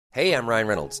Hey, I'm Ryan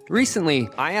Reynolds. Recently,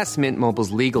 I asked Mint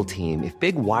Mobile's legal team if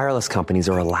big wireless companies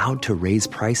are allowed to raise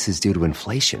prices due to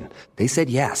inflation. They said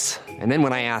yes. And then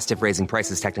when I asked if raising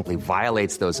prices technically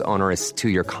violates those onerous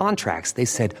two-year contracts, they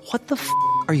said, "What the f***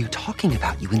 are you talking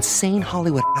about, you insane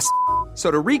Hollywood ass?" So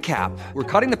to recap, we're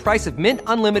cutting the price of Mint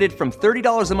Unlimited from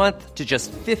 $30 a month to just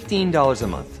 $15 a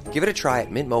month. Give it a try at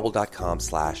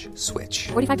mintmobile.com/switch.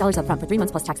 $45 up front for 3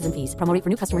 months plus taxes and fees. Promo rate for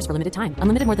new customers for limited time.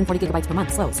 Unlimited more than 40 gigabytes per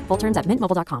month. Slows full terms at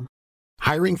mintmobile.com.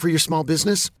 Hiring for your small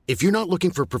business? If you're not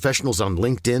looking for professionals on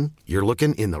LinkedIn, you're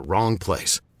looking in the wrong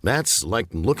place. That's like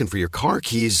looking for your car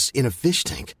keys in a fish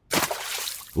tank.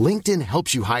 LinkedIn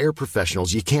helps you hire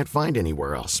professionals you can't find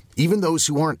anywhere else, even those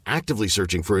who aren't actively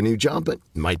searching for a new job but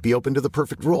might be open to the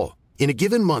perfect role. In a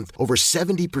given month, over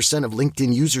 70% of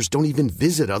LinkedIn users don't even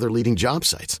visit other leading job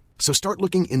sites. So start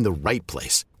looking in the right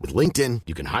place. With LinkedIn,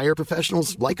 you can hire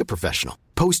professionals like a professional.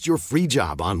 Post your free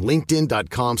job on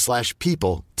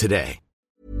linkedin.com/people today.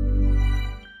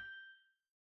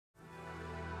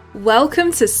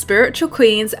 Welcome to Spiritual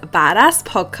Queen's Badass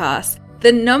Podcast,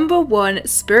 the #1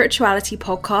 spirituality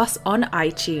podcast on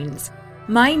iTunes.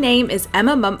 My name is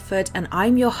Emma Mumford and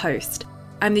I'm your host.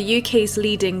 I'm the UK's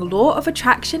leading law of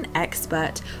attraction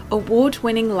expert,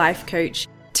 award-winning life coach,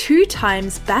 2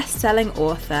 times best-selling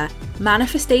author,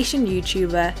 manifestation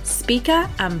YouTuber, speaker,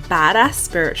 and badass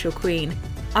spiritual queen.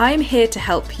 I'm here to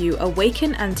help you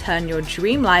awaken and turn your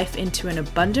dream life into an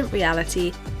abundant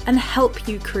reality and help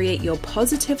you create your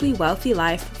positively wealthy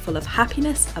life full of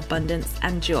happiness, abundance,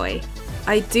 and joy.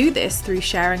 I do this through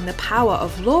sharing the power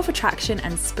of law of attraction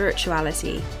and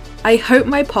spirituality. I hope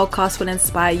my podcast will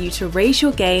inspire you to raise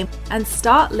your game and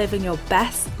start living your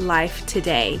best life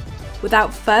today.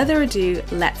 Without further ado,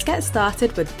 let's get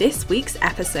started with this week's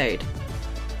episode.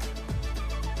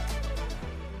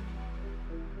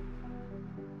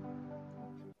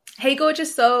 Hey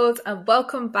gorgeous souls, and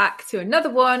welcome back to another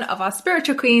one of our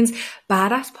Spiritual Queens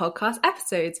Badass Podcast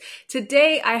episodes.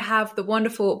 Today I have the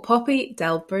wonderful Poppy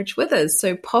Delbridge with us.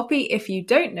 So Poppy, if you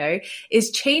don't know,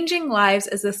 is changing lives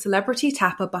as a celebrity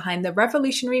tapper behind the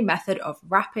revolutionary method of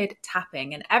rapid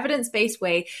tapping, an evidence-based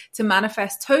way to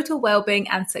manifest total well-being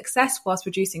and success whilst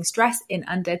reducing stress in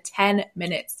under 10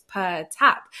 minutes per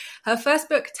tap. Her first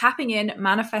book, Tapping In,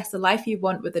 Manifest the Life You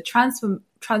Want with the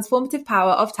Transformative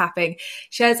Power of Tapping,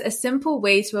 shares a simple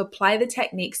way to apply the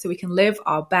technique so we can live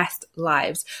our best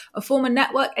lives. A former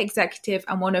network executive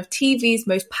and one of TV's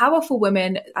most powerful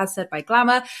women, as said by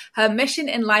Glamour, her mission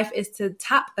in life is to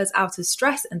tap us out of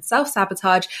stress and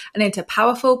self-sabotage and into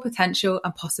powerful potential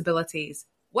and possibilities.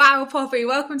 Wow, Poppy,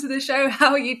 welcome to the show.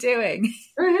 How are you doing?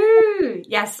 Woohoo!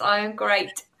 Yes, I am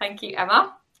great. Thank you,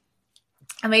 Emma.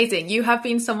 Amazing. You have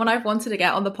been someone I've wanted to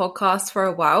get on the podcast for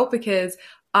a while because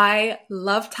I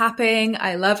love tapping.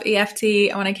 I love EFT.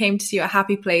 And when I came to see you at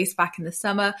Happy Place back in the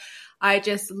summer, I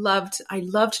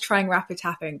loved trying rapid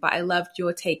tapping, but I loved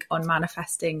your take on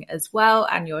manifesting as well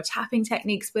and your tapping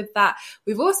techniques with that.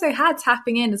 We've also had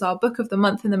Tapping In as our book of the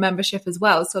month in the membership as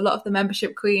well. So a lot of the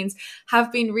membership queens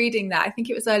have been reading that. I think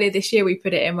it was earlier this year we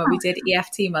put it in when we did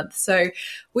EFT month. So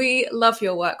we love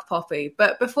your work, Poppy.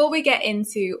 But before we get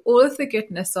into all of the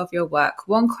goodness of your work,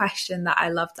 one question that I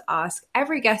love to ask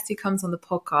every guest who comes on the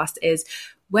podcast is,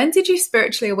 when did you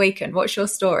spiritually awaken? What's your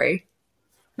story?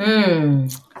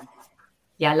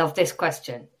 Yeah, I love this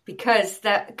question because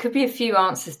there could be a few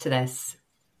answers to this.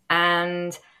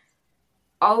 And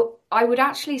I would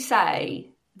actually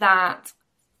say that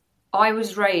I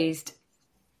was raised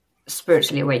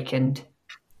spiritually awakened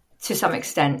to some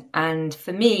extent. And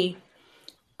for me,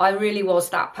 I really was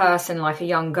that person, like a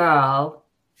young girl,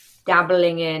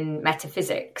 dabbling in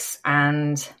metaphysics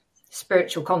and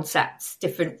spiritual concepts,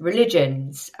 different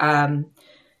religions.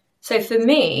 So for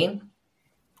me,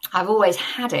 I've always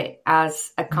had it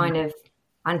as a kind of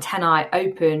antennae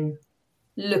open,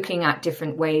 looking at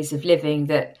different ways of living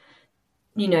that,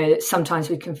 you know, that sometimes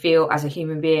we can feel as a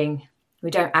human being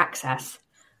we don't access,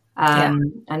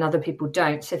 and other people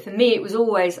don't. So for me, I was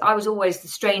always the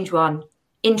strange one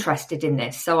interested in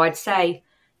this. So I'd say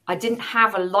I didn't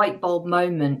have a light bulb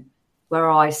moment where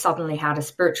I suddenly had a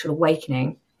spiritual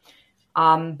awakening.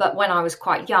 But when I was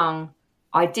quite young,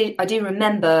 I do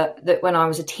remember that when I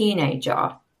was a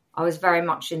teenager, I was very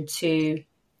much into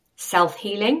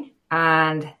self-healing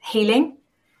and healing.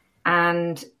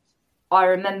 And I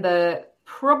remember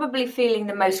probably feeling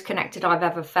the most connected I've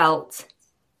ever felt,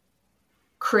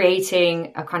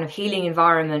 creating a kind of healing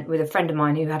environment with a friend of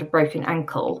mine who had a broken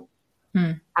ankle.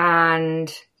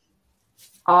 And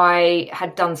I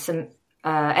had done some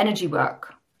energy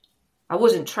work. I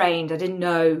wasn't trained. I didn't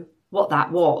know what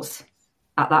that was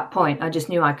at that point. I just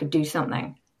knew I could do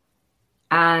something.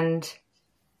 And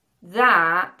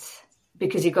that,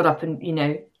 because he got up and,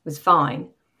 was fine,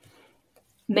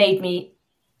 made me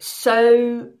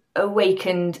so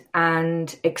awakened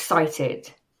and excited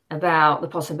about the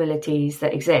possibilities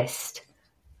that exist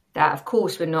that, of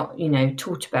course, we're not,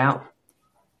 taught about.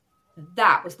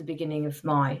 That was the beginning of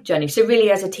my journey. So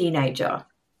really, as a teenager,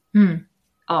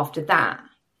 after that,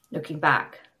 looking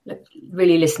back,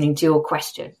 really listening to your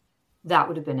question, that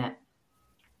would have been it.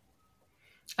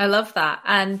 I love that.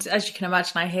 And as you can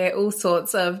imagine, I hear all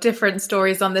sorts of different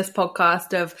stories on this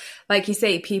podcast of, like you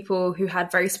say, people who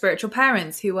had very spiritual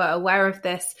parents who were aware of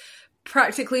this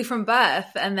practically from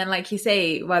birth. And then, like you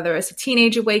say, whether it's a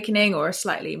teenage awakening or a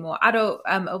slightly more adult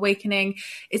awakening,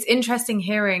 it's interesting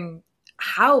hearing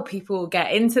how people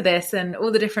get into this and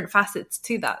all the different facets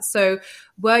to that. So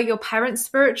were your parents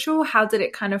spiritual? How did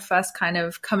it first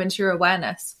come into your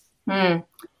awareness?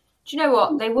 Do you know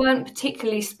what? They weren't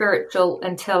particularly spiritual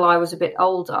until I was a bit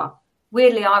older.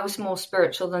 Weirdly, I was more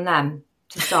spiritual than them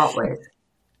to start with.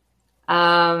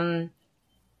 And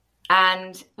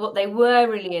what they were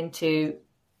really into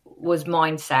was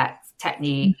mindset,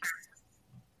 techniques,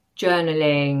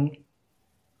 journaling,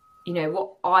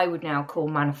 what I would now call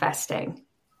manifesting.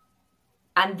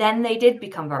 And then they did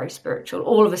become very spiritual.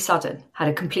 All of a sudden, had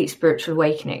a complete spiritual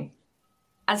awakening.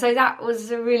 And so that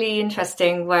was a really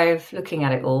interesting way of looking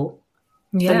at it all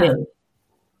for me.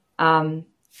 And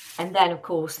then, of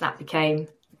course, that became,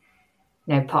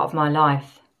 part of my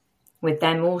life, with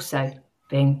them also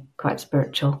being quite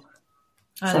spiritual.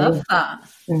 I love that.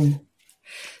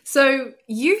 So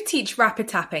you teach rapid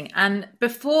tapping, and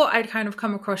before I'd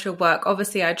come across your work,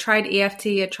 obviously I tried EFT,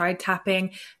 I tried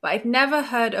tapping, but I'd never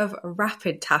heard of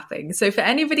rapid tapping. So for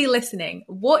anybody listening,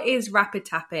 what is rapid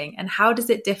tapping and how does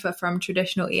it differ from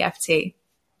traditional EFT?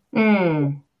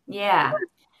 Yeah.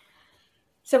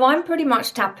 So I'm pretty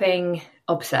much tapping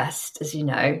obsessed, as you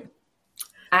know.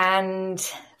 And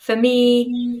for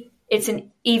me, it's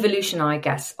an evolution, I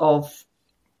guess, of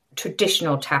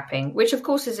traditional tapping, which of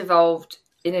course has evolved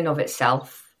in and of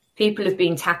itself. People have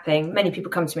been tapping. Many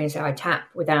people come to me and say, I tap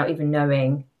without even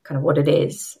knowing what it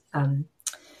is.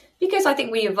 Because I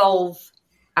think we evolve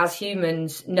as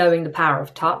humans knowing the power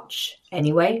of touch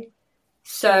anyway.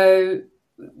 So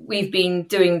we've been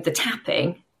doing the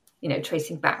tapping,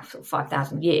 tracing back for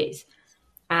 5,000 years.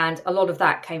 And a lot of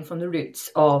that came from the roots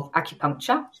of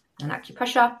acupuncture and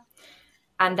acupressure.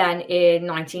 And then in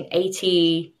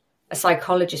 1980, a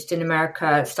psychologist in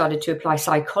America started to apply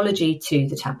psychology to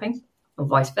the tapping, or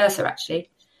vice versa, actually,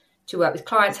 to work with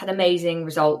clients, had amazing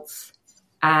results.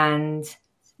 And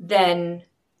then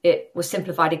it was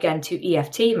simplified again to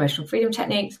EFT, emotional freedom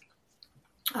techniques.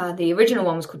 The original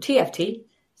one was called TFT,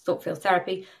 thought field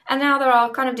therapy. And now there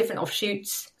are different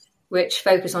offshoots which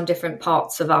focus on different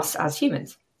parts of us as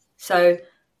humans. So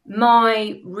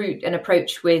my route and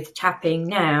approach with tapping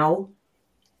now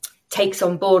takes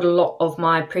on board a lot of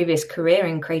my previous career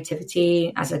in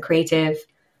creativity as a creative,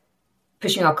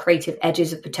 pushing our creative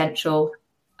edges of potential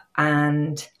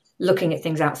and looking at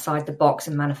things outside the box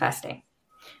and manifesting.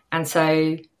 And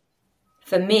so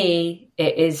for me,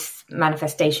 it is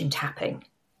manifestation tapping.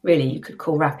 Really, you could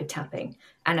call rapid tapping.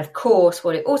 And of course,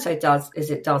 what it also does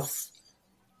is it does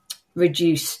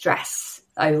reduce stress,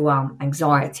 overwhelm,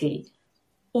 anxiety,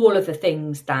 all of the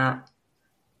things that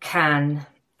can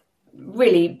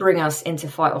really bring us into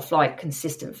fight or flight,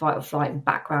 consistent fight or flight and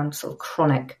background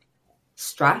chronic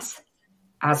stress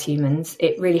as humans.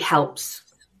 It really helps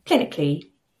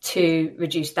clinically to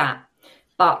reduce that.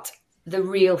 But the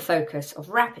real focus of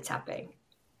rapid tapping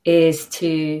is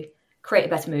to create a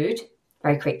better mood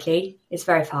very quickly. It's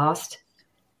very fast.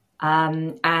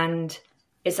 And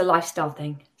it's a lifestyle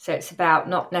thing. So it's about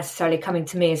not necessarily coming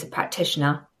to me as a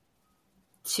practitioner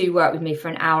to work with me for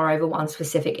an hour over one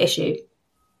specific issue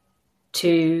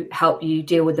to help you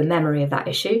deal with the memory of that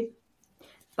issue.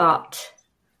 But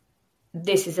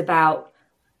this is about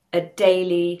a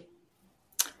daily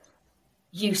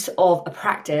use of a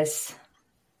practice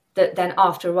that then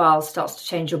after a while starts to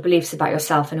change your beliefs about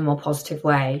yourself in a more positive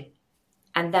way.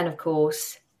 And then, of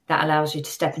course, that allows you to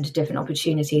step into different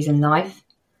opportunities in life.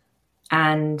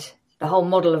 And the whole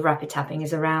model of rapid tapping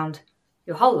is around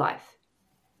your whole life.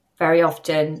 Very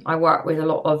often I work with a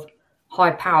lot of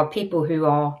high-powered people who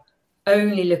are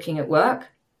only looking at work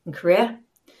and career.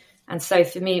 And so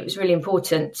for me, it was really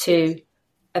important to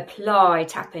apply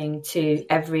tapping to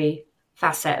every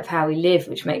facet of how we live,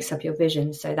 which makes up your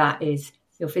vision. So that is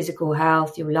your physical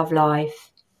health, your love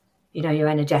life, your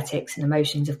energetics and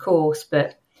emotions, of course,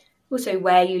 but also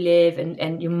where you live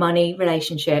and your money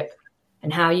relationship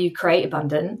and how you create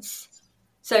abundance.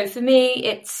 So for me,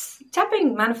 it's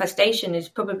tapping manifestation is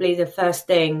probably the first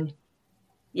thing,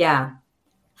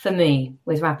 for me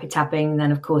with rapid tapping. And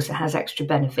then, of course, it has extra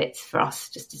benefits for us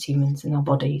just as humans and our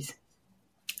bodies.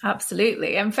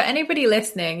 Absolutely. And for anybody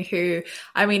listening who,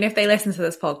 I mean, if they listen to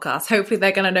this podcast, hopefully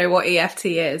they're going to know what EFT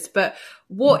is. But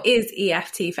what is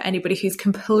EFT for anybody who's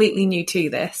completely new to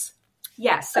this?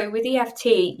 Yeah, so with EFT,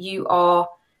 you are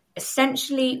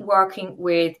essentially working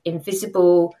with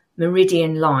invisible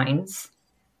meridian lines.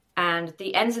 And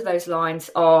the ends of those lines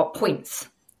are points,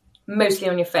 mostly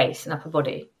on your face and upper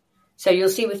body. So you'll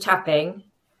see with tapping,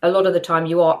 a lot of the time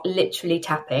you are literally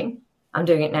tapping. I'm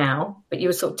doing it now, but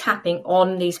you're sort of tapping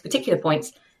on these particular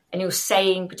points and you're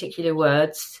saying particular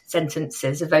words,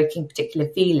 sentences, evoking particular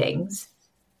feelings.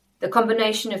 The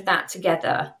combination of that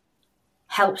together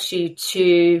helps you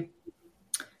to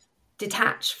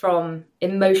detach from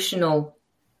emotional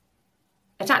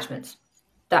attachments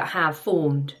that have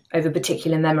formed over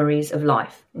particular memories of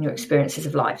life and your experiences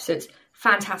of life. So it's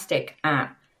fantastic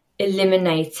at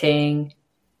eliminating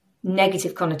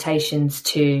negative connotations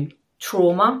to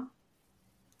trauma.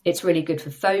 It's really good for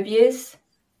phobias.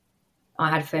 I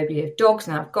had a phobia of dogs,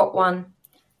 now I've got one.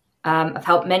 I've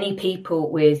helped many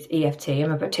people with EFT.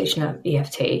 I'm a practitioner of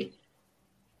EFT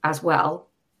as well.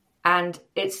 And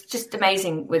it's just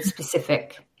amazing with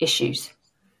specific issues.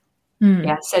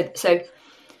 Yeah, so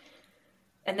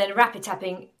and then rapid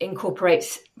tapping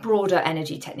incorporates broader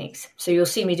energy techniques. So you'll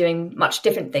see me doing much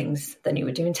different things than you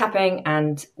would do in tapping.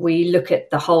 And we look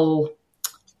at the whole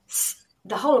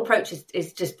approach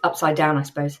is just upside down, I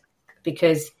suppose,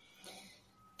 because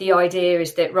the idea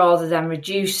is that rather than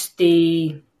reduce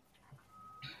the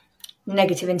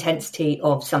negative intensity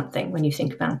of something when you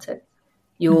think about it,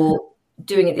 you're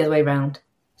doing it the other way around.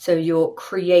 So you're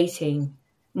creating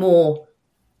more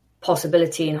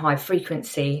possibility and high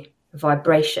frequency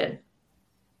vibration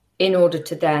in order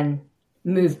to then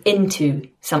move into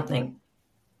something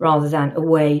rather than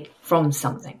away from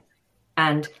something.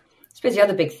 And I suppose the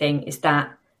other big thing is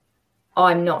that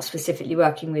I'm not specifically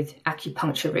working with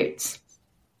acupuncture roots,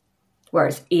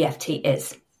 whereas EFT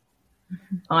is.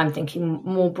 I'm thinking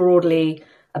more broadly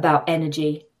about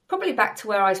energy, probably back to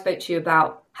where I spoke to you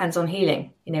about hands-on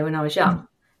healing, when I was young.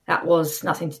 That was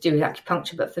nothing to do with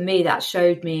acupuncture, but for me, that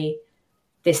showed me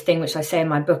this thing which I say in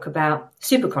my book about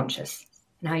superconscious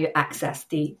and how you access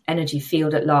the energy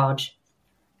field at large.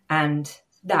 And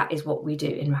that is what we do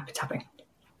in rapid tapping.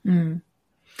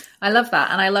 I love that.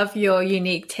 And I love your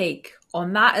unique take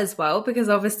on that as well, because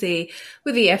obviously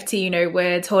with EFT,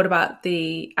 we're told about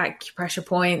the acupressure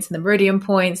points and the meridian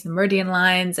points and the meridian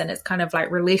lines, and it's kind of like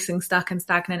releasing stuck and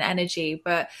stagnant energy.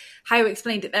 But how you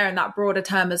explained it there in that broader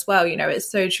term as well,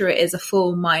 it's so true. It is a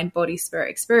full mind, body, spirit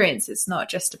experience. It's not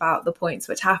just about the points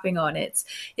we're tapping on. It's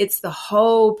the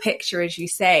whole picture, as you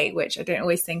say, which I don't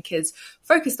always think is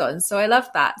focused on. So I love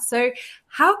that. So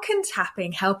how can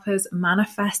tapping help us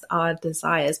manifest our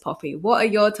desires, Poppy? What are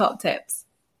your top tips?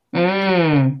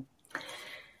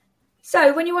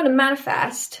 So when you want to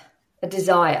manifest a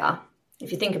desire,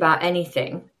 if you think about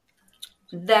anything,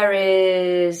 there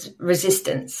is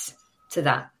resistance to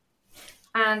that.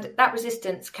 And that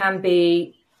resistance can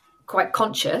be quite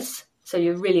conscious. So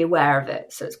you're really aware of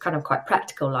it. So it's kind of quite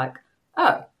practical, like,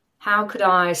 oh, how could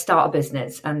I start a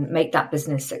business and make that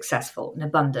business successful and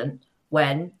abundant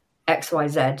when X, Y,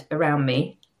 Z around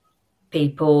me,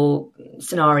 people,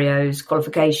 scenarios,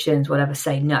 qualifications, whatever,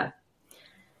 say no.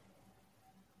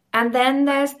 And then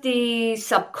there's the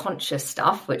subconscious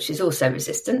stuff, which is also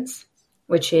resistance,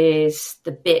 which is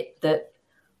the bit that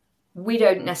we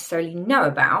don't necessarily know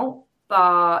about,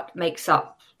 but makes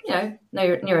up,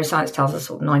 neuroscience tells us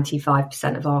sort of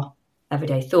 95% of our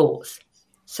everyday thoughts.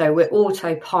 So we're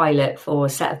autopilot for a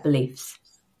set of beliefs,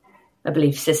 a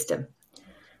belief system.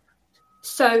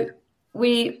 So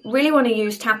we really want to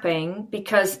use tapping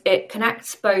because it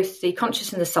connects both the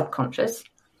conscious and the subconscious.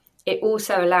 It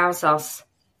also allows us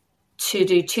to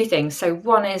do two things. So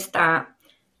one is that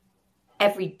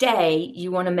every day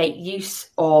you want to make use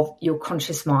of your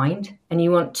conscious mind and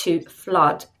you want to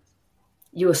flood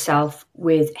yourself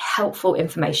with helpful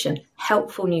information,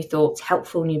 helpful new thoughts,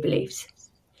 helpful new beliefs.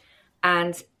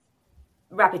 And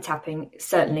rapid tapping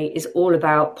certainly is all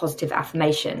about positive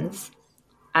affirmations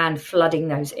and flooding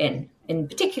those in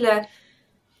particular,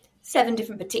 7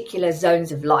 different particular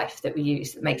zones of life that we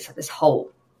use that makes up this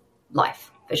whole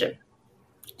life vision.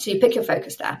 So you pick your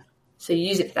focus there. So you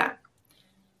use it for that.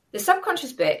 The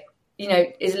subconscious bit,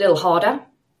 is a little harder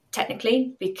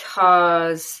technically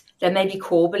because there may be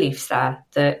core beliefs there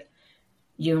that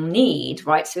you'll need,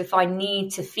 right? So if I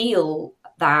need to feel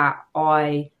that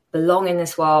I belong in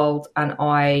this world and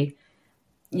I,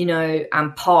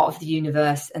 am part of the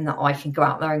universe and that I can go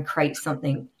out there and create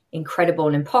something incredible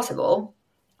and impossible,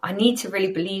 I need to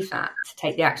really believe that to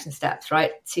take the action steps,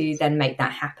 right? To then make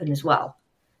that happen as well.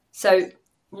 So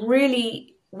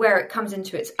really where it comes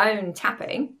into its own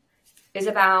tapping is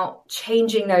about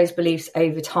changing those beliefs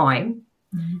over time.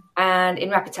 Mm-hmm. And in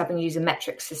rapid tapping, you use a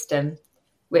metric system,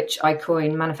 which I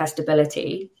coin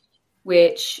manifestability,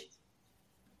 which,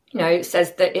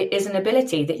 says that it is an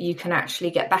ability that you can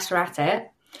actually get better at it.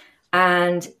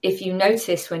 And if you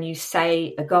notice when you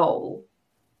say a goal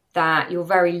that you're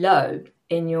very low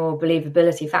in your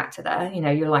believability factor there,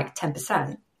 you're like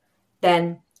 10%,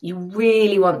 then you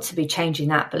really want to be changing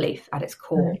that belief at its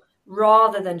core,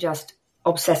 rather than just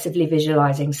obsessively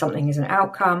visualizing something as an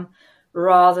outcome,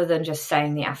 rather than just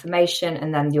saying the affirmation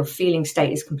and then your feeling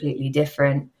state is completely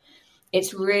different.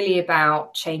 It's really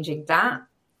about changing that.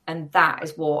 And that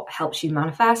is what helps you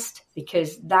manifest,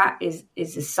 because that is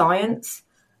the science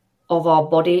of our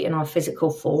body in our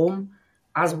physical form,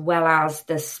 as well as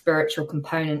the spiritual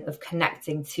component of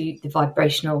connecting to the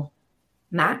vibrational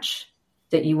match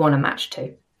that you want to match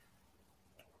to.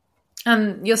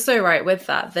 And you're so right with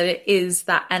that it is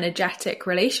that energetic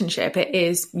relationship. It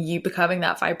is you becoming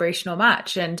that vibrational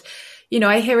match. And,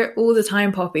 I hear it all the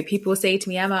time, Poppy. People say to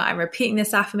me, Emma, I'm repeating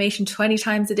this affirmation 20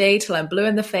 times a day till I'm blue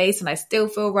in the face and I still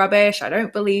feel rubbish. I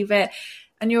don't believe it.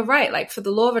 And you're right, like for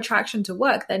the law of attraction to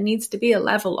work, there needs to be a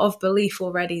level of belief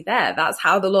already there. That's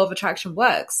how the law of attraction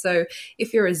works. So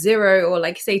if you're a 0 or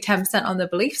like say 10% on the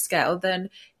belief scale, then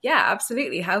yeah,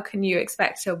 absolutely. How can you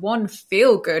expect to, one,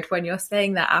 feel good when you're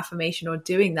saying that affirmation or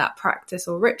doing that practice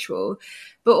or ritual?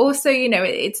 But also,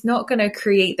 it's not going to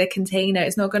create the container.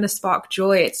 It's not going to spark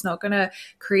joy. It's not going to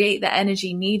create the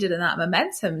energy needed and that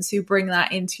momentum to bring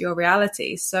that into your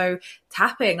reality. So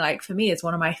tapping, like for me, is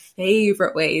one of my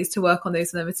favorite ways to work on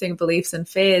those limiting beliefs and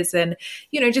fears and,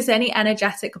 just any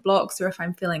energetic blocks, or if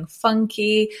I'm feeling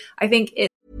funky, I think it.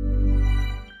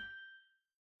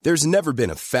 There's never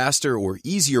been a faster or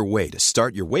easier way to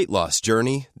start your weight loss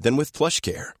journey than with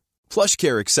PlushCare.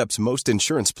 PlushCare accepts most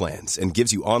insurance plans and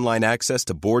gives you online access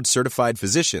to board-certified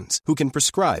physicians who can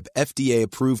prescribe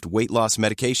FDA-approved weight loss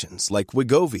medications like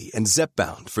Wegovy and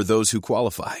Zepbound for those who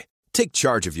qualify. Take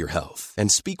charge of your health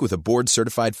and speak with a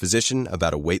board-certified physician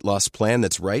about a weight loss plan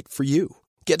that's right for you.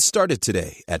 Get started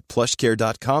today at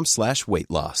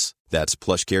plushcare.com/weight-loss. That's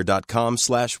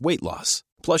plushcare.com/weight-loss.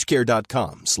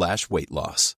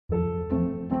 plushcare.com/weight-loss.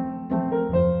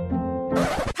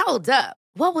 Hold up.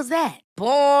 What was that?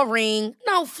 Boring.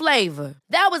 No flavor.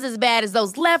 That was as bad as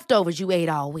those leftovers you ate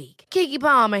all week. Keke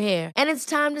Palmer here. And it's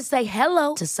time to say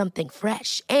hello to something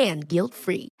fresh and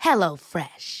guilt-free. Hello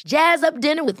Fresh. Jazz up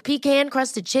dinner with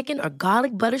pecan-crusted chicken or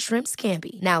garlic butter shrimp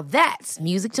scampi. Now that's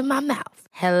music to my mouth.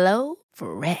 Hello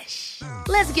Fresh.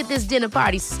 Let's get this dinner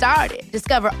party started.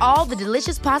 Discover all the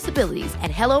delicious possibilities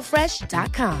at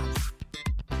HelloFresh.com.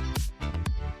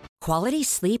 Quality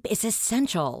sleep is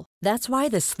essential. That's why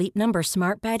the Sleep Number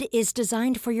Smart Bed is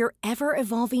designed for your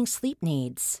ever-evolving sleep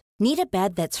needs. Need a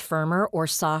bed that's firmer or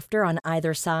softer on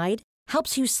either side?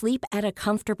 Helps you sleep at a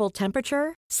comfortable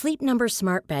temperature? Sleep Number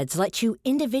Smart Beds let you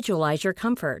individualize your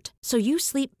comfort, so you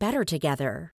sleep better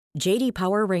together. J.D.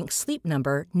 Power ranks Sleep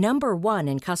Number number 1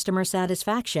 in customer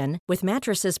satisfaction with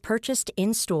mattresses purchased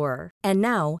in-store. And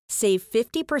now, save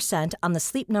 50% on the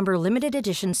Sleep Number Limited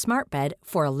Edition Smart Bed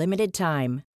for a limited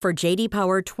time. For J.D.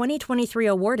 Power 2023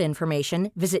 award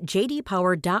information, visit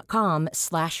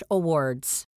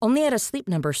jdpower.com/awards. Only at a Sleep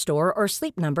Number store or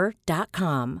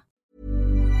sleepnumber.com.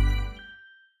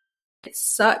 It's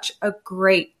such a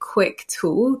great, quick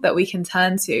tool that we can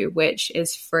turn to, which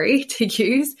is free to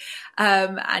use.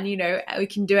 And, we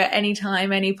can do it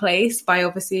anytime, any place by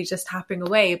obviously just tapping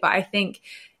away. But I think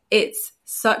it's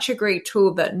such a great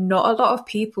tool that not a lot of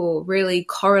people really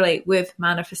correlate with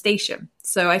manifestation.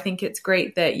 So I think it's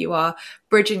great that you are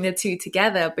bridging the two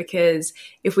together, because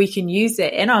if we can use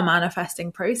it in our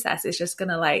manifesting process, it's just going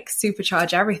to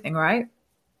supercharge everything, right?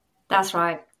 That's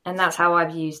right. And that's how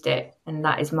I've used it. And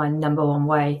that is my number one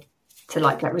way to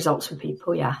get results for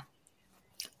people. Yeah.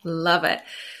 Love it.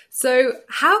 So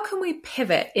how can we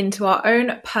pivot into our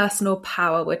own personal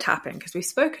power with tapping? Because we've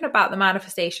spoken about the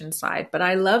manifestation side, but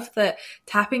I love that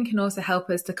tapping can also help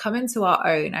us to come into our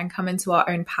own and come into our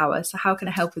own power. So how can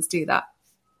it help us do that?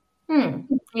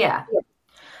 Yeah.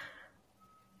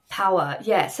 Power.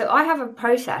 Yeah. So I have a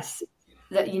process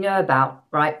that you know about,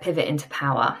 right? Pivot into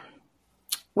power,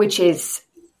 which is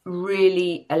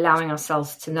really allowing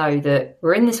ourselves to know that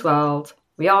we're in this world,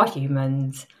 we are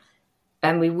humans,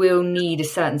 and we will need a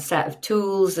certain set of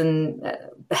tools and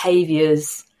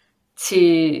behaviors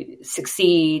to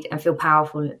succeed and feel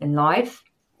powerful in life.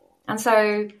 And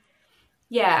so,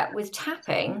 with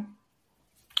tapping,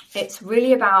 it's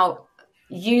really about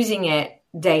using it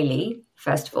daily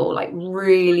first of all, like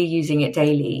really using it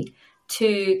daily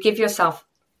to give yourself,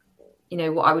 you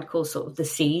know, what I would call sort of the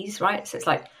C's, right? So it's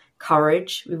like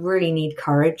courage. We really need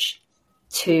courage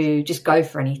to just go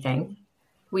for anything.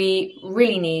 We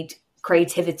really need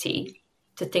creativity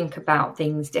to think about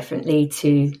things differently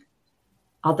to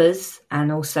others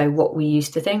and also what we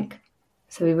used to think.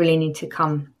 So we really need to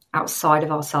come outside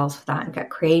of ourselves for that and get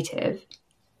creative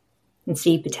and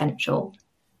see potential.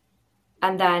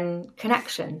 And then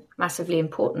connection, massively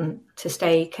important to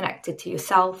stay connected to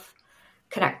yourself,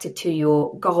 connected to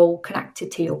your goal,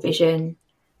 connected to your vision,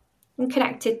 and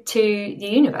connected to the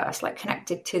universe, like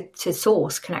connected to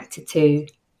source, connected to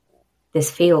this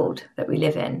field that we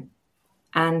live in.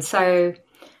 And so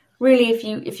really,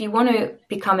 if you want to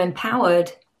become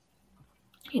empowered,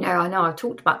 you know I've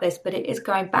talked about this, but it is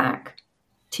going back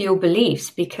to your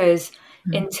beliefs, because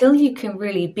until you can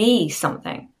really be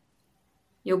something,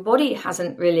 your body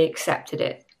hasn't really accepted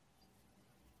it.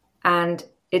 And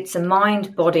it's a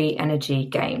mind-body energy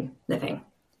game living.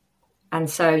 And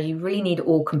so you really need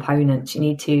all components. You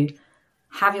need to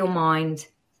have your mind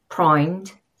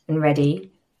primed and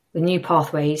ready with new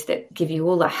pathways that give you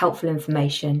all that helpful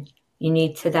information. You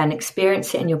need to then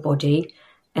experience it in your body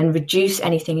and reduce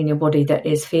anything in your body that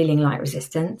is feeling like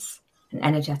resistance and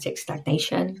energetic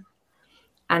stagnation.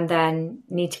 And then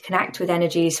you need to connect with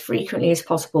energy as frequently as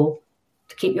possible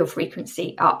to keep your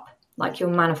frequency up, like your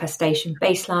manifestation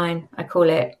baseline, I call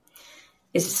it,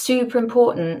 is super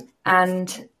important.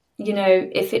 And, you know,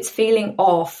 if it's feeling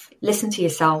off, listen to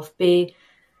yourself, be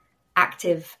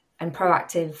active and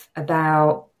proactive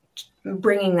about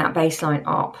bringing that baseline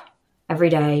up every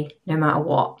day, no matter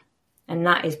what. And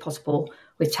that is possible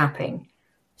with tapping.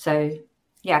 So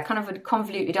yeah, kind of a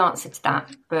convoluted answer to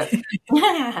that, but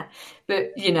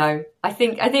but you know, I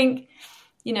think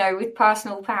you know, with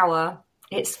personal power,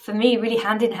 it's for me really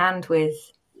hand in hand with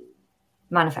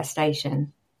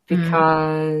manifestation,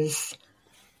 because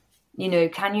you know,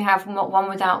 can you have one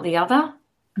without the other?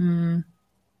 100%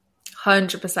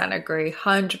 agree,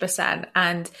 100%.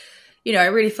 And you know, I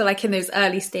really feel like in those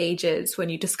early stages when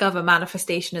you discover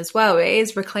manifestation as well, it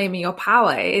is reclaiming your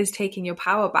power. It is taking your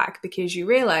power back, because you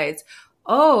realize,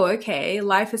 oh, okay,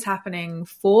 life is happening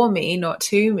for me, not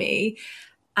to me.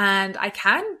 And I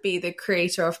can be the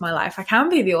creator of my life. I can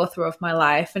be the author of my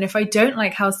life. And if I don't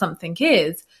like how something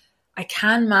is, I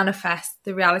can manifest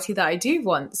the reality that I do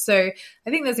want. So I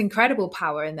think there's incredible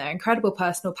power in there, incredible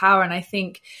personal power. And I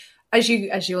think, as you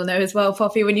all know as well,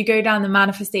 Poppy, when you go down the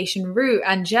manifestation route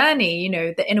and journey, you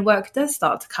know, the inner work does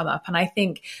start to come up. And I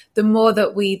think the more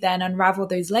that we then unravel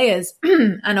those layers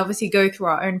and obviously go through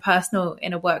our own personal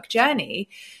inner work journey,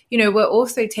 you know, we're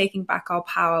also taking back our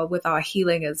power with our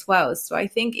healing as well. So I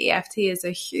think EFT is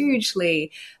a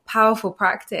hugely powerful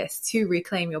practice to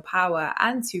reclaim your power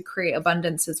and to create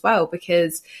abundance as well,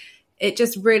 because it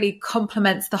just really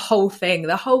complements the whole thing,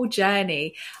 the whole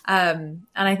journey. And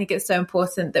I think it's so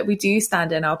important that we do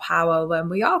stand in our power when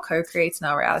we are co-creating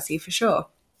our reality, for sure.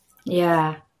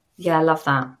 Yeah, I love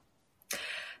that.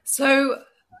 So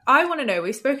I want to know,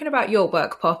 we've spoken about your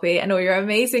work, Poppy, and all your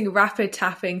amazing rapid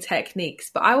tapping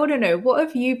techniques, but I want to know, what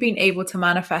have you been able to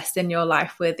manifest in your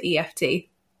life with EFT?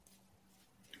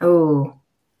 Oh,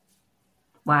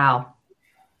 wow.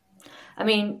 I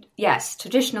mean, yes,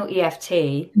 traditional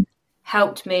EFT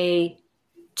helped me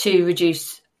to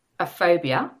reduce a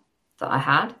phobia that I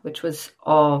had, which was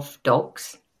of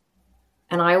dogs.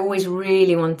 And I always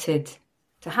really wanted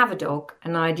to have a dog.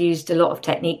 And I'd used a lot of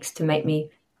techniques to make me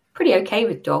pretty okay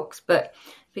with dogs. But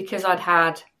because I'd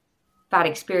had bad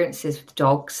experiences with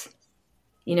dogs,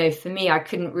 you know, for me, I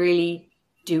couldn't really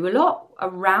do a lot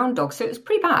around dogs. So it was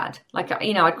pretty bad. Like,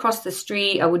 you know, I'd cross the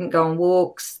street, I wouldn't go on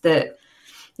walks that,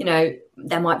 you know,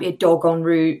 there might be a dog en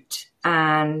route,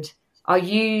 and I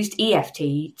used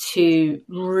EFT to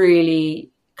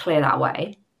really clear that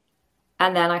away.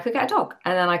 And then I could get a dog,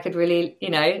 and then I could really, you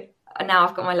know, and now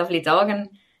I've got my lovely dog, and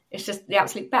it's just the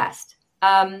absolute best.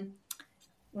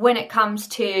 When it comes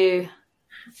to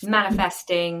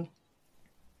manifesting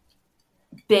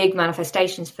big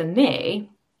manifestations for me,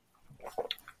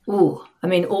 I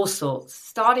mean, all sorts.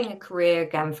 Starting a career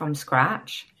again from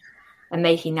scratch and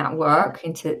making that work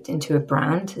into a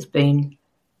brand has been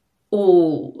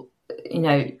all, you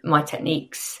know, my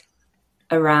techniques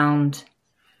around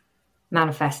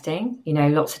manifesting, you know,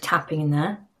 lots of tapping in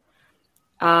there.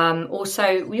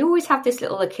 Also, we always have this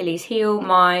little Achilles heel.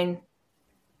 Mine,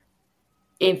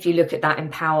 if you look at that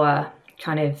empower,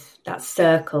 kind of that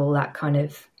circle, that kind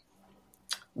of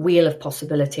wheel of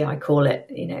possibility, I call it,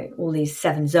 you know, all these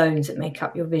 7 zones that make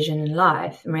up your vision and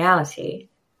life and reality.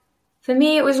 For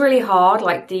me, it was really hard,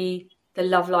 like the the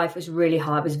love life was really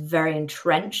hard. I was very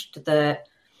entrenched that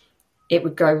it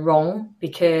would go wrong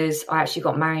because I actually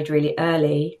got married really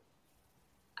early,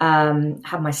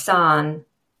 had my son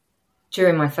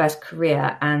during my first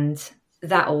career, and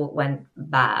that all went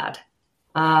bad.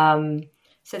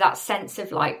 So that sense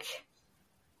of like,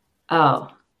 oh,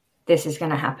 this is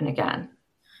going to happen again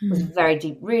was very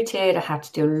deep rooted. I had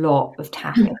to do a lot of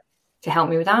tapping to help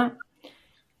me with that.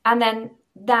 And then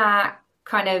that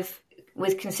kind of,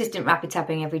 with consistent rapid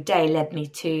tapping every day, led me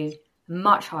to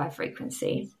much higher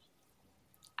frequency.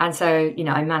 And so, you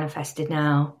know, I manifested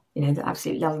now, you know, the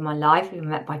absolute love of my life. We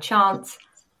met by chance.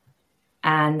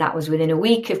 And that was within a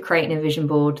week of creating a vision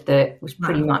board that was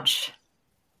pretty much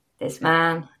this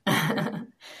man.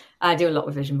 I do a lot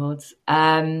with vision boards.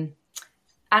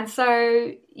 And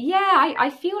so, yeah, I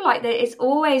feel like that it's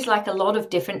always like a lot of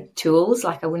different tools.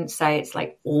 Like I wouldn't say it's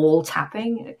like all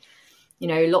tapping. You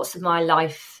know, lots of my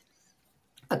life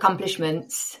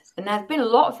accomplishments, and there have been a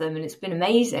lot of them, and it's been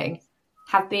amazing,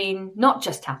 have been not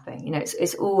just tapping. You know,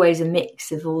 it's always a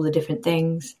mix of all the different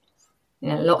things. You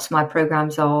know, lots of my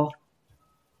programs are,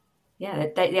 yeah,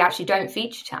 they actually don't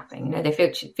feature tapping. You know, they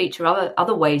feature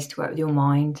other ways to work with your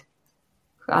mind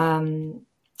and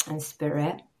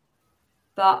spirit.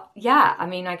 But yeah, I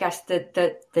mean, I guess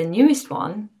the newest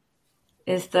one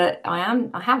is that I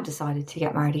have decided to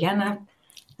get married again,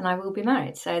 and I will be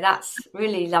married. So that's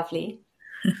really lovely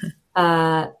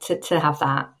to have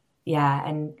that. Yeah,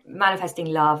 and manifesting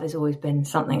love has always been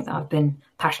something that I've been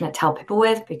passionate to help people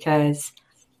with, because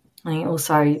I think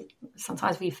also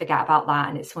sometimes we forget about that,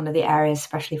 and it's one of the areas,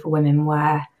 especially for women,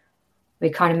 where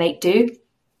we kind of make do.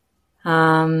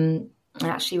 And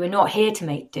actually, we're not here to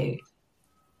make do.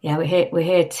 Yeah, we're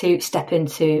here to step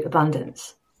into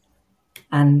abundance,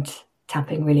 and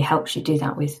tapping really helps you do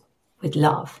that with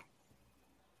love.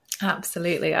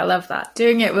 Absolutely. I love that.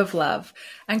 Doing it with love.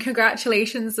 And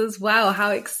congratulations as well. How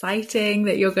exciting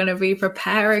that you're going to be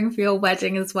preparing for your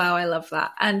wedding as well. I love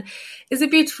that. And it's a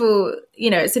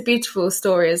beautiful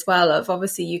story as well, of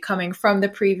obviously you coming from the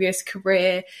previous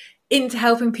career into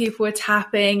helping people with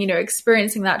tapping, you know,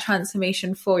 experiencing that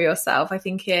transformation for yourself. I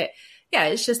think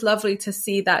it's just lovely to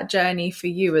see that journey for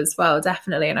you as well,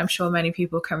 definitely. And I'm sure many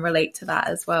people can relate to that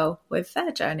as well with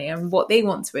their journey and what they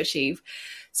want to achieve.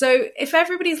 So if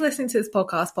everybody's listening to this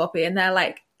podcast, Poppy, and they're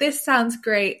like, this sounds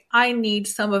great, I need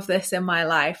some of this in my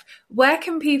life, where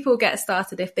can people get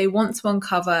started if they want to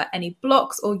uncover any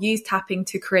blocks or use tapping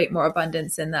to create more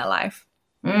abundance in their life?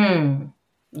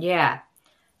 Yeah.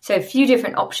 So a few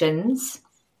different options.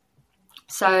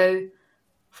 So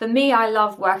for me, I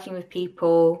love working with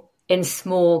people in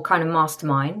small kind of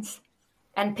masterminds,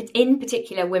 and in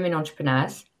particular women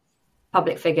entrepreneurs,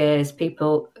 public figures,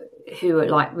 people who are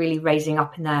like really raising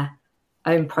up in their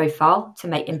own profile to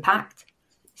make impact.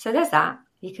 So there's that.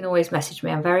 You can always message me.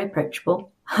 I'm very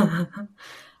approachable. A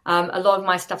lot of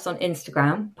my stuff's on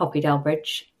Instagram, Poppy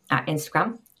Delbridge at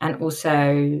Instagram, and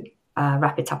also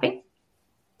Rapid Tapping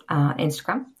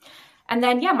Instagram. And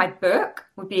then, yeah, my book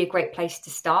would be a great place to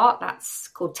start. That's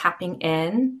called Tapping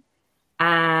In.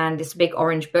 And it's a big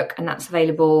orange book, and that's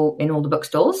available in all the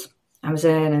bookstores,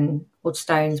 Amazon and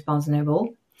Waterstones, Barnes &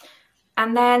 Noble.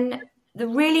 And then the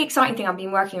really exciting thing I've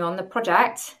been working on, the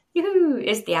project,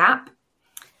 is the app.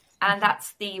 And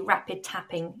that's the Rapid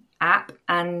Tapping app.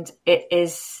 And it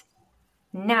is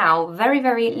now very,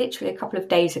 very literally a couple of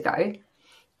days ago,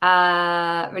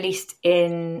 released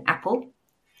in Apple.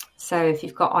 So if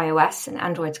you've got iOS, and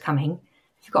Android's coming,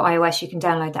 if you've got iOS, you can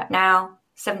download that now.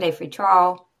 7-day free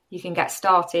trial. You can get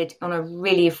started on a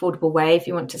really affordable way if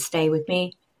you want to stay with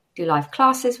me, do live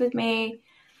classes with me.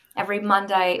 Every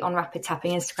Monday on Rapid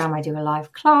Tapping Instagram, I do a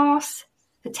live class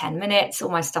for 10 minutes. All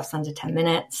my stuff's under 10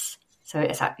 minutes. So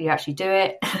you actually do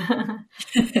it.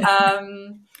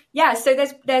 So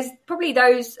there's probably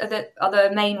those are the other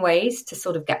main ways to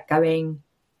sort of get going.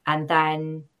 And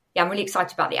then, I'm really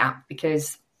excited about the app,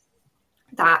 because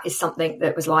that is something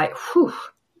that was like,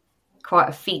 quite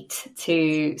a feat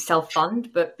to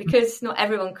self-fund, but because not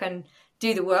everyone can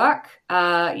do the work,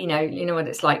 you know what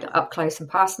it's like, up close and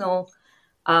personal,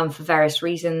 for various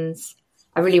reasons.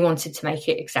 I really wanted to make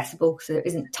it accessible because there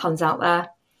isn't tons out there.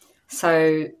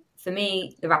 So for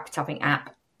me, the Rapid Tapping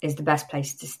app is the best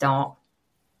place to start.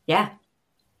 Yeah.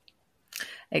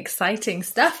 Exciting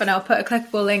stuff. And I'll put a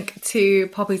clickable link to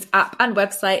Poppy's app and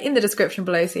website in the description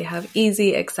below, so you have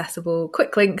easy, accessible,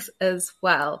 quick links as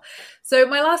well. So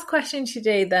my last question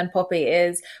today then, Poppy,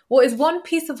 is what is one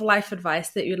piece of life advice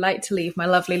that you'd like to leave my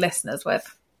lovely listeners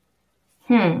with?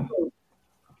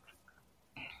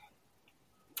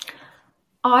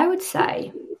 I would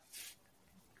say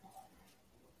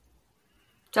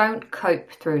don't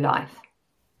cope through life.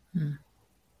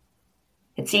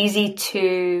 It's easy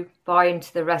to buy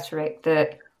into the rhetoric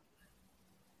that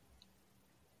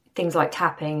things like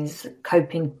tapping is a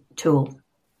coping tool.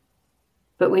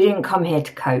 But we didn't come here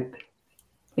to cope.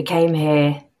 We came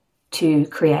here to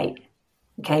create.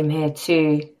 We came here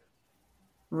to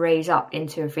raise up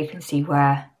into a frequency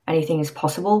where anything is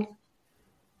possible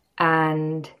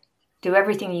and do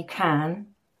everything you can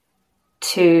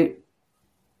to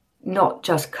not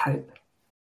just cope.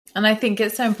 And I think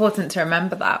it's so important to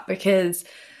remember that because,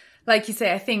 like you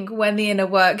say, I think when the inner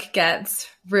work gets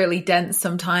really dense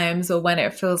sometimes, or when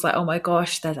it feels like, oh my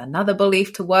gosh, there's another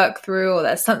belief to work through, or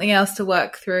there's something else to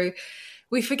work through,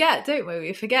 we forget, don't we?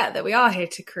 We forget that we are here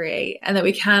to create and that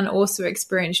we can also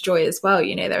experience joy as well.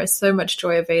 You know, there is so much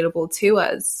joy available to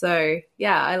us. So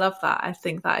yeah, I love that. I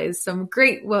think that is some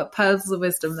great pearls of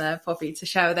wisdom there, Poppy, to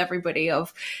share with everybody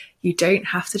of you don't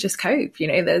have to just cope. You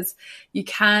know, you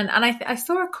can. And I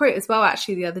saw a quote as well,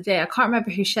 actually, the other day. I can't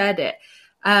remember who shared it.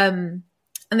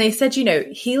 And they said, you know,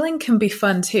 healing can be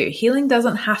fun too. Healing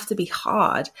doesn't have to be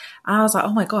hard. And I was like,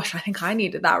 oh my gosh, I think I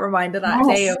needed that reminder that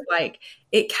day of like,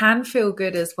 it can feel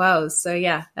good as well. So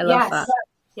yeah, I love that.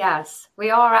 Yes,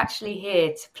 we are actually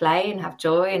here to play and have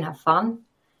joy and have fun.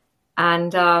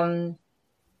 And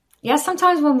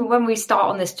sometimes when we start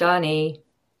on this journey,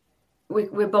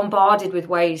 we're bombarded with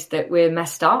ways that we're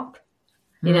messed up,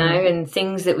 you know, and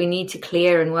things that we need to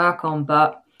clear and work on.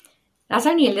 But that's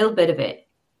only a little bit of it.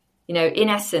 You know, in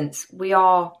essence, we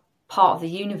are part of the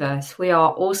universe. We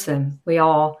are awesome. We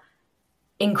are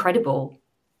incredible.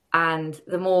 And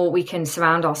the more we can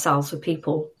surround ourselves with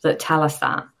people that tell us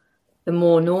that, the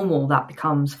more normal that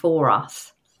becomes for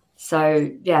us.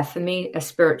 So, yeah, for me, a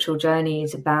spiritual journey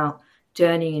is about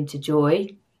journeying into joy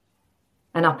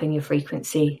and upping your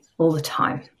frequency all the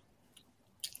time.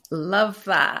 Love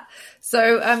that.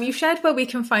 So you've shared where we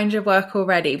can find your work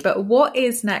already, but what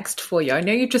is next for you? I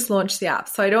know you just launched the app,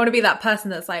 so I don't want to be that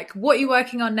person that's like, what are you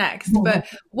working on next? But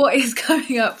what is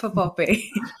coming up for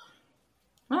Poppy?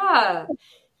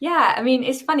 Yeah, I mean,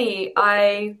 it's funny.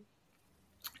 I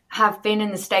have been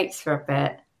in the States for a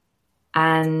bit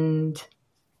and,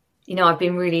 you know, I've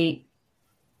been really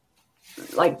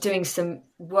like doing some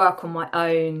work on my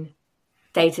own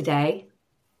day to day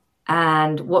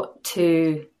and what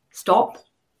to stop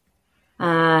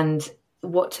and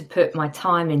what to put my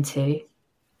time into.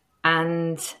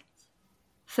 And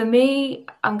for me,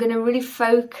 I'm going to really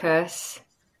focus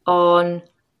on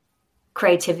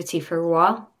creativity for a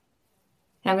while.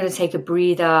 I'm going to take a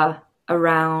breather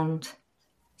around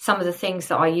some of the things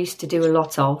that I used to do a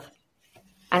lot of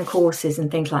and courses and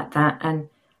things like that.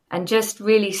 And just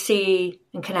really see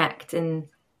and connect and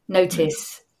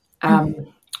notice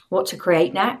what to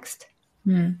create next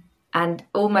and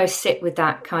almost sit with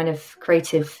that kind of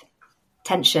creative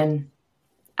tension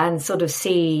and sort of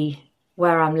see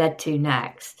where I'm led to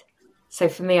next. So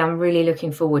for me, I'm really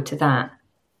looking forward to that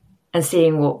and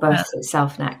seeing what births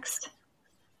itself next.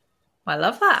 I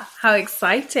love that. How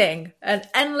exciting. An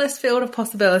endless field of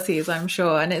possibilities, I'm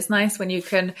sure. And it's nice when you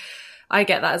can, I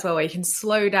get that as well, where you can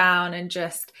slow down and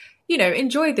just, you know,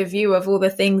 enjoy the view of all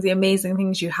the things, the amazing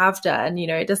things you have done. You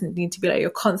know, it doesn't need to be like you're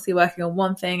constantly working on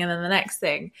one thing and then the next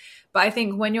thing. But I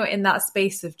think when you're in that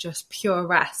space of just pure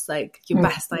rest, like your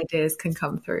best ideas can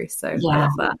come through. So I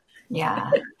love that.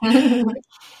 Yeah.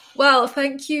 Well,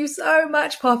 thank you so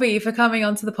much, Poppy, for coming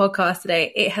onto the podcast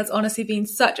today. It has honestly been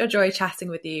such a joy chatting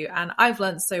with you, and I've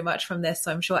learned so much from this,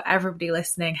 so I'm sure everybody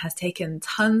listening has taken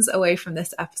tons away from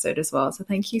this episode as well. So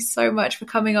thank you so much for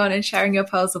coming on and sharing your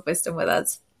pearls of wisdom with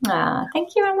us. Thank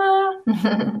you,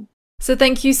 Emma. So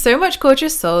thank you so much,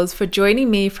 gorgeous souls, for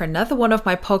joining me for another one of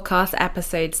my podcast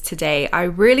episodes today. I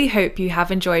really hope you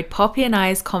have enjoyed Poppy and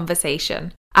I's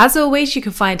conversation. As always, you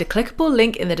can find a clickable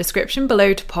link in the description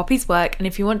below to Poppy's work, and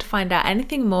if you want to find out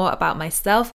anything more about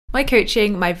myself, my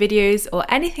coaching, my videos, or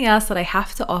anything else that I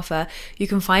have to offer, you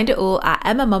can find it all at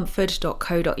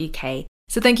emmamumford.co.uk.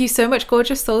 So thank you so much,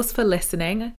 gorgeous souls, for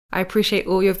listening. I appreciate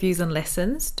all your views and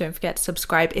listens. Don't forget to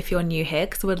subscribe if you're new here,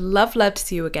 because I would love to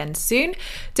see you again soon.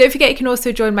 Don't forget you can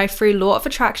also join my free Law of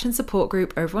Attraction support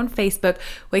group over on Facebook,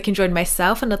 where you can join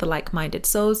myself and other like-minded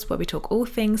souls, where we talk all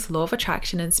things Law of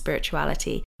Attraction and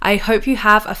spirituality. I hope you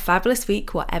have a fabulous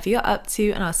week, whatever you're up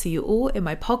to, and I'll see you all in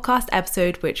my podcast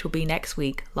episode, which will be next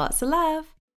week. Lots of love.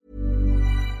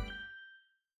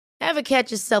 Ever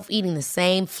catch yourself eating the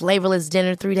same flavorless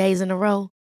dinner 3 days in a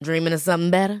row? Dreaming of something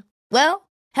better? Well,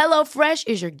 HelloFresh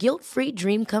is your guilt-free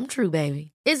dream come true,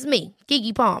 baby. It's me,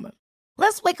 Keke Palmer.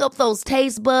 Let's wake up those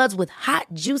taste buds with hot,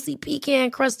 juicy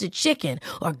pecan-crusted chicken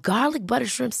or garlic butter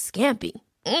shrimp scampi.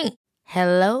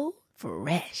 Hello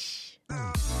Fresh.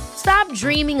 Stop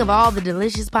dreaming of all the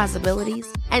delicious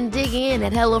possibilities and dig in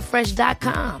at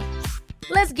HelloFresh.com.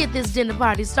 Let's get this dinner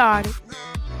party started.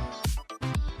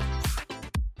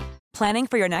 Planning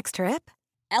for your next trip?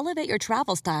 Elevate your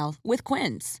travel style with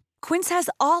Quince. Quince has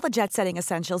all the jet-setting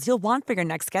essentials you'll want for your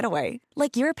next getaway,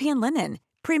 like European linen,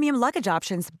 premium luggage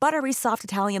options, buttery soft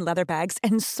Italian leather bags,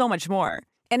 and so much more.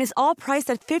 And is all priced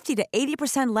at 50 to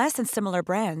 80% less than similar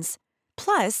brands.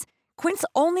 Plus, Quince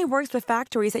only works with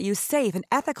factories that use safe and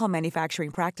ethical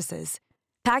manufacturing practices.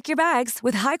 Pack your bags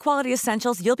with high-quality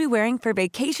essentials you'll be wearing for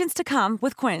vacations to come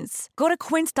with Quince. Go to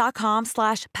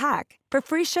quince.com/pack for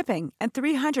free shipping and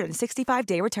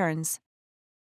 365-day returns.